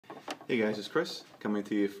Hey guys, it's Chris coming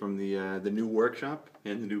to you from the new workshop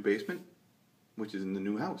in the new basement, which is in the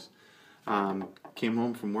new house. Came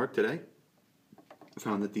home from work today,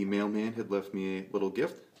 found that the mailman had left me a little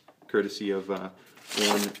gift, courtesy of one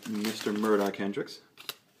Mr. Murdock Hendricks.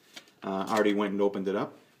 Already went and opened it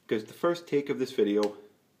up, because the first take of this video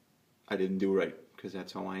I didn't do right, because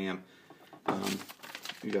that's how I am.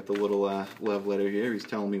 You got the little love letter here. He's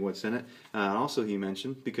telling me what's in it. Also, he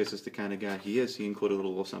mentioned, because it's the kind of guy he is, he included a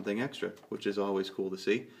little something extra, which is always cool to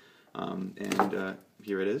see. And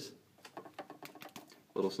here it is.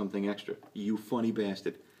 Little something extra. You funny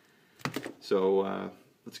bastard. So,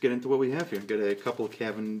 let's get into what we have here. Got a couple of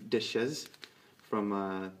Cavendishes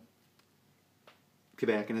from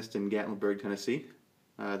tobacconist in Gatlinburg, Tennessee.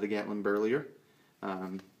 The Gatlin Burlier.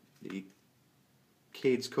 The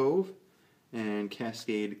Cades Cove and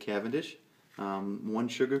Cascade Cavendish. One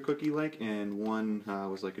sugar cookie like, and one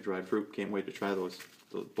was like a dried fruit. Can't wait to try those.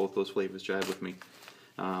 Both those flavors jive with me.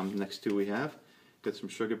 Next two we have got some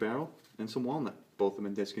sugar barrel and some walnut. Both have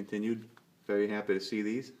been discontinued. Very happy to see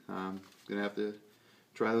these. Gonna have to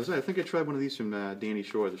try those. I think I tried one of these from Danny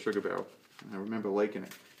Shore, the sugar barrel. I remember liking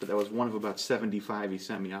it, but that was one of about 75 he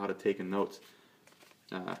sent me out of taking notes.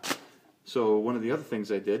 So one of the other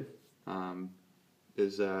things I did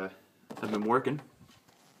is I've been working,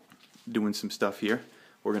 doing some stuff here.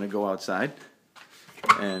 We're going to go outside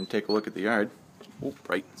and take a look at the yard. Oh,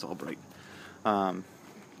 bright. It's all bright. I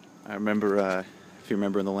remember, if you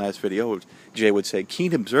remember in the last video, Jay would say,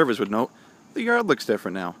 keen observers would know, the yard looks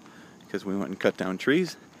different now. Because we went and cut down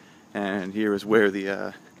trees. And here is where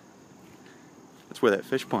that's where that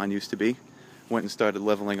fish pond used to be. Went and started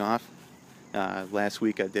leveling off. Last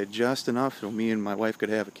week I did just enough so me and my wife could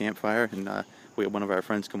have a campfire, and we had one of our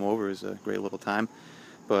friends come over. It was a great little time.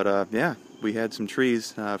 But yeah, we had some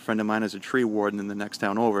trees. A friend of mine is a tree warden in the next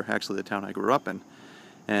town over, actually the town I grew up in.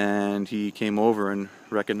 And he came over and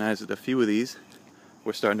recognized that a few of these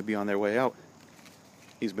were starting to be on their way out.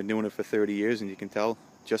 He's been doing it for 30 years, and you can tell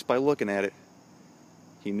just by looking at it,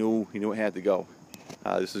 he knew it had to go.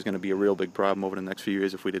 This is going to be a real big problem over the next few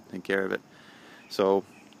years if we didn't take care of it. So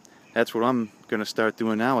that's what I'm going to start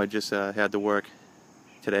doing now. I just had to work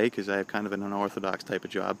today because I have kind of an unorthodox type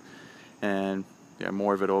of job, and yeah,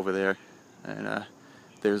 more of it over there, and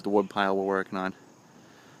there's the wood pile we're working on.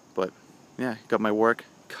 But yeah, got my work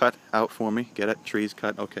cut out for me. Get it? Trees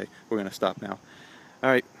cut. Okay, we're going to stop now.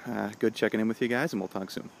 Alright, good checking in with you guys, and we'll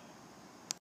talk soon.